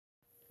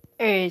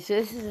Alright, so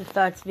this is a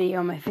thoughts video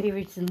on my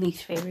favorites and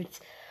least favorites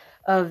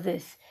of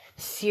this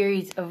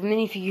series of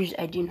minifigures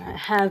I do not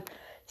have.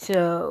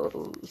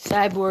 So,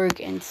 Cyborg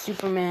and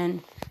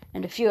Superman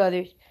and a few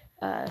others.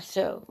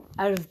 So,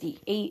 out of the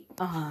 8,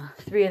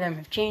 3 of them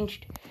have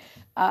changed.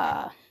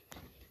 And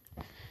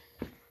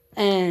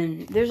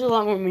there's a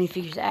lot more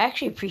minifigures I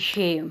actually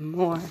appreciate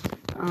more.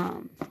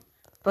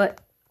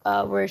 But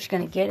we're just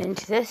going to get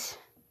into this.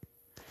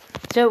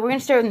 So, we're going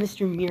to start with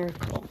Mr.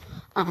 Miracle.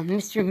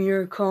 Mr.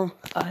 Miracle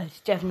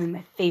is definitely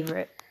my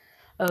favorite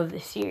of the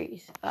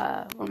series.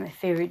 One of my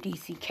favorite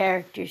DC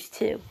characters,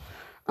 too.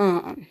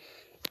 I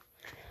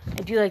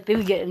do like that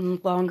we get a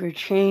longer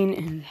chain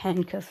and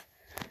handcuffs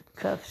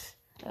with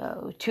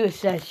 2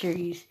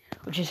 accessories,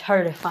 which is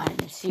hard to find in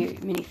the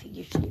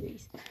minifigure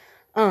series.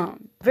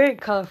 Very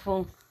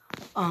colorful.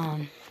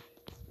 One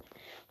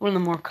of the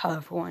more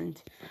colorful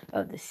ones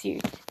of the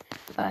series.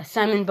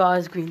 Simon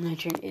Baugh's Green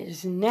Lantern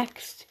is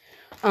next.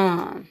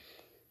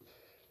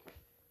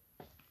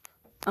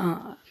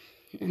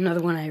 Another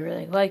one I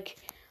really like.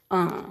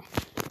 I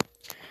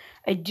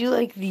do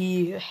like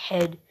the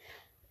head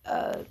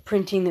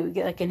printing that we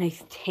get like a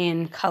nice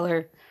tan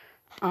color.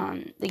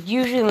 Like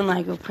usually when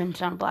Lego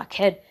prints on a black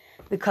head,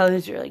 the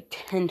colors are like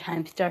 10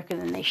 times darker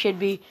than they should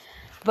be.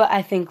 But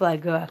I think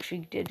Lego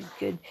actually did a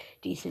good,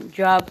 decent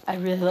job. I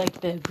really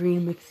like the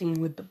green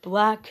mixing with the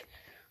black.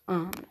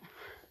 And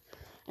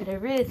I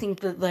really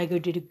think that Lego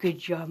did a good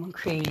job on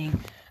creating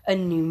a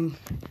new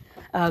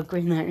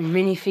Green Lantern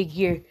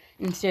minifigure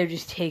instead of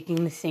just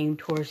taking the same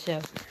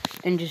torso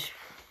and just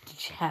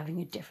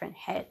having a different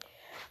head.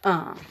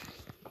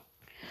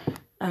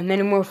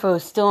 Metamorpho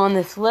is still on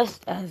this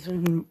list as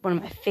one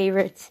of my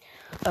favorites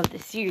of the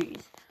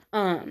series.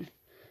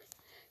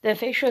 The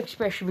facial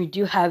expression we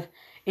do have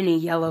in a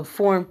yellow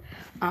form,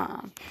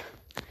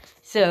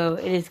 so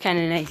it is kind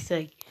of nice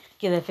to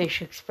get a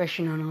facial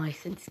expression on a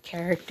licensed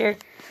character.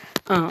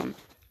 I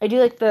do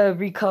like the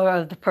recolor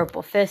of the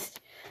purple fist,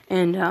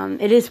 and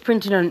it is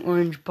printed on an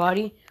orange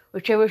body,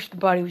 which I wish the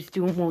body was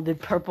dual molded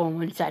purple on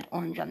one side,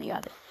 orange on the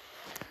other.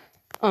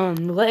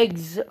 The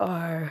legs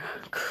are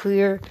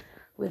clear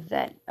with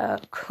that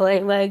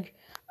clay leg,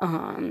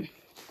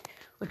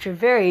 which are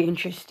very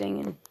interesting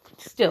and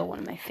still one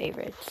of my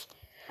favorites.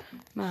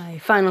 My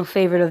final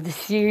favorite of the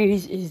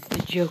series is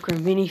the Joker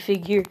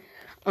minifigure.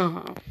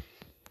 I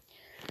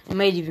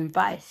might even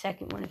buy a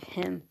second one of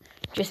him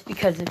just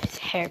because of his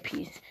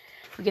hairpiece.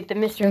 We get the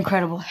Mr.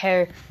 Incredible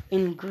hair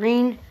in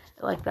green,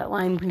 like that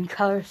lime green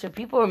color. So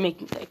people are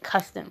making like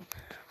custom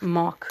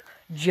mock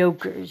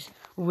Jokers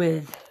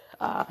with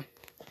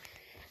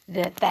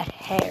that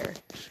hair.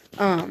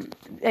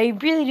 I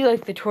really do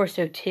like the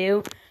torso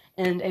too,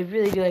 and I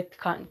really do like the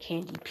cotton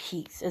candy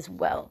piece as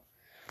well.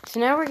 So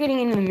now we're getting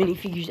into the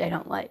minifigures I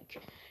don't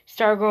like.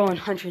 Stargirl and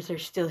Huntress are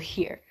still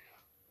here.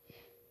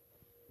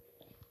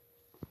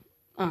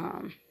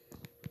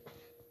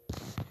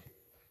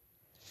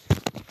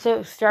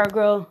 So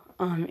Stargirl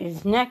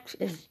is next.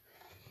 Is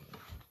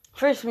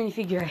first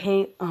minifigure I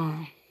hate.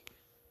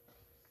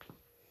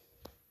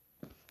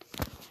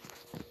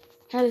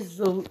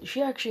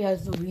 She actually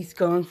has the least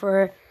going for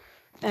her,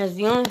 as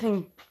the only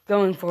thing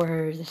going for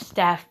her is a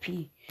staff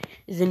piece,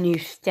 is a new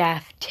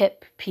staff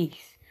tip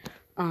piece.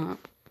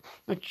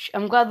 Which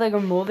I'm glad Lego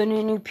molded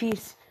a new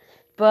piece,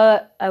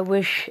 but I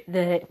wish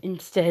that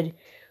instead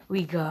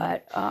we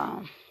got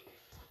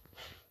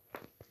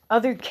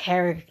other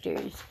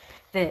characters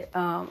that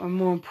are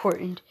more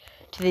important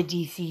to the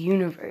DC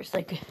universe,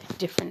 like a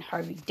different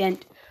Harvey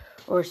Dent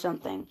or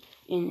something.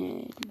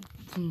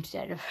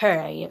 Instead of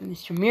her, I get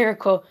Mr.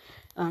 Miracle.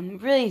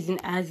 Really isn't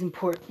as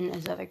important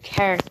as other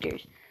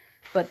characters,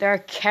 but there are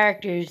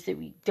characters that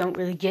we don't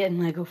really get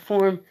in Lego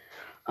form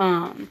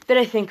that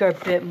I think are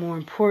a bit more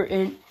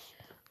important,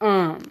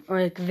 or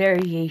like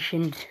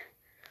variations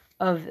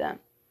of them,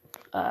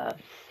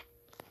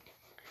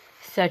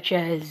 such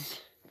as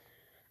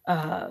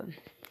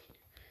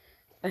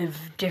a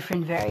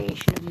different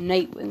variation of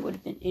Nightwing would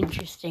have been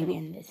interesting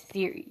in this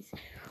series,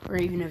 or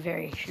even a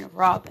variation of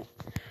Robin.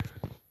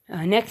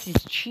 Next is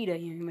Cheetah.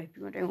 You might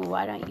be wondering, well,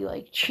 why don't you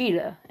like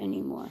Cheetah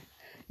anymore?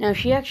 Now,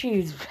 she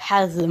actually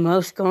has the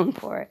most going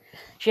for her.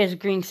 She has a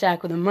green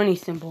sack with a money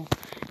symbol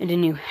and a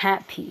new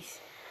hat piece.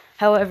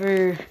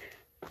 However,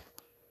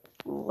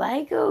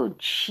 Lego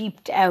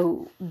cheaped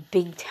out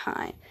big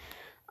time.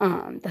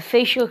 The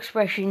facial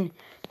expression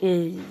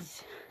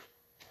is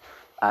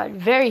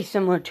very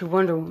similar to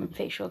Wonder Woman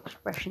facial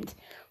expressions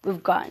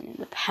we've gotten in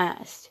the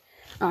past.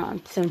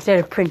 So instead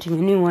of printing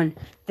a new one,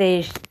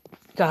 they just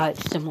got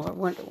similar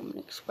Wonder Woman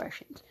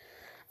expressions.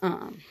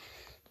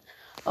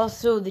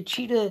 Also, the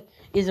Cheetah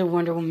is a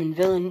Wonder Woman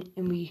villain,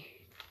 and we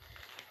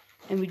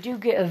do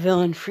get a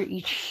villain for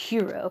each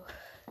hero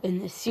in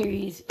this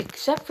series,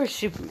 except for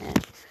Superman.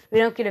 We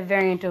don't get a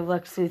variant of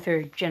Lex Luthor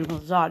or General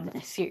Zod in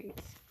this series.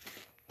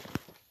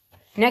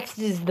 Next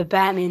is the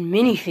Batman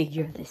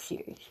minifigure of this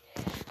series.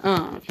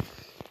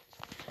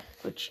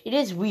 Which, it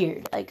is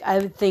weird. Like, I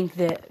would think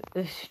that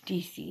this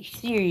DC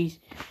series,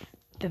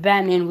 the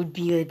Batman would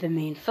be like the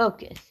main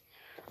focus.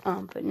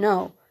 But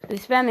no,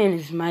 this Batman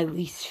is my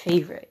least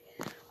favorite.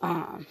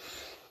 I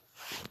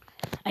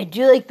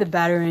do like the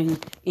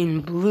Batarang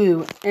in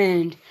blue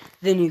and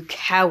the new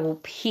cowl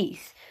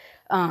piece.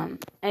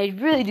 I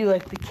really do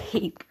like the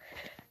cape,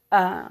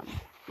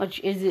 which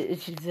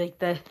is like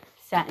the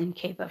satin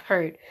cape I've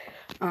heard.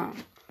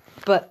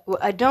 But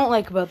what I don't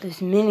like about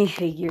this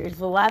minifigure is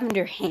the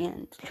lavender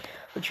hands,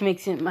 which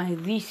makes it my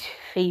least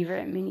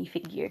favorite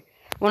minifigure.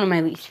 One of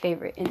my least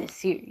favorite in this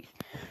series.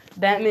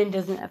 Batman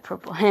doesn't have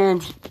purple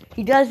hands.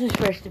 He does his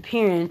first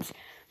appearance,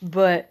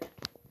 but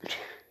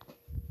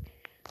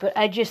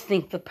I just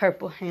think the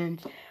purple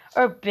hands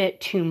are a bit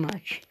too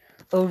much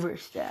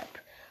overstep.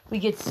 We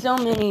get so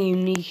many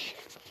unique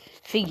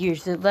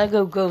figures that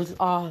Lego goes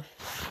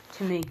off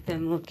to make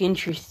them look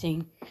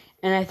interesting,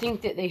 and I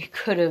think that they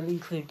could have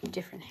included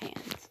different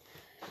hands.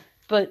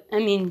 But, I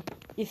mean,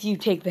 if you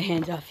take the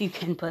hands off, you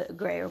can put a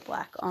gray or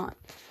black on.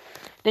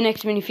 The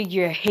next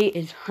minifigure I hate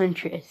is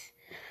Huntress.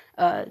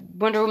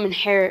 Wonder Woman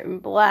hair in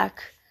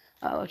black,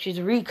 which is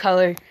a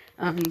recolor.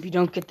 You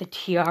don't get the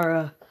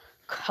tiara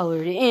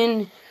colored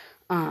in.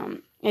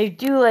 I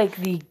do like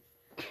the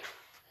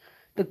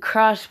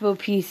crossbow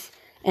piece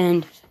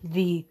and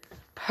the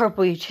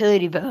purple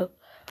utility belt.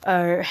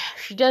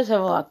 She does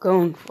have a lot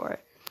going for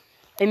it.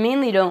 I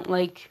mainly don't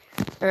like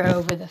her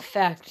over the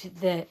fact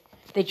that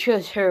they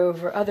chose her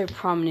over other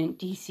prominent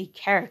DC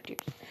characters,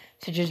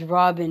 such as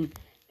Robin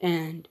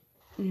and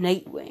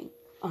Nightwing,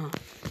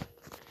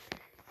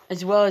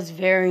 as well as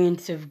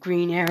variants of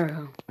Green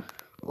Arrow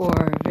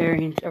or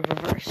variants of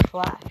Reverse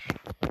Flash,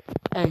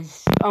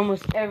 as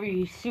almost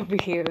every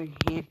superhero in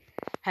here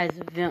has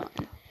a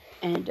villain.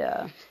 And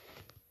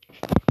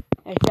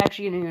it's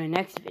actually going to be my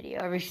next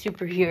video. Every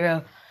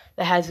superhero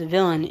that has a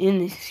villain in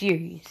this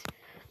series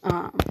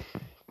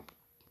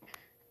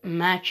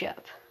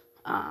matchup.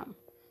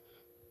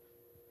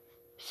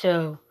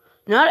 So,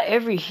 not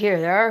every here.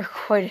 There are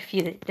quite a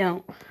few that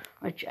don't,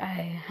 which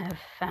I have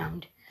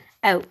found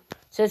out.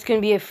 So that's going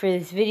to be it for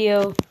this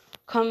video.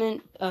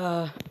 Comment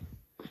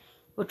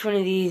which one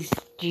of these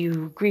do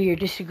you agree or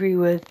disagree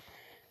with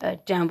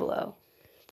down below.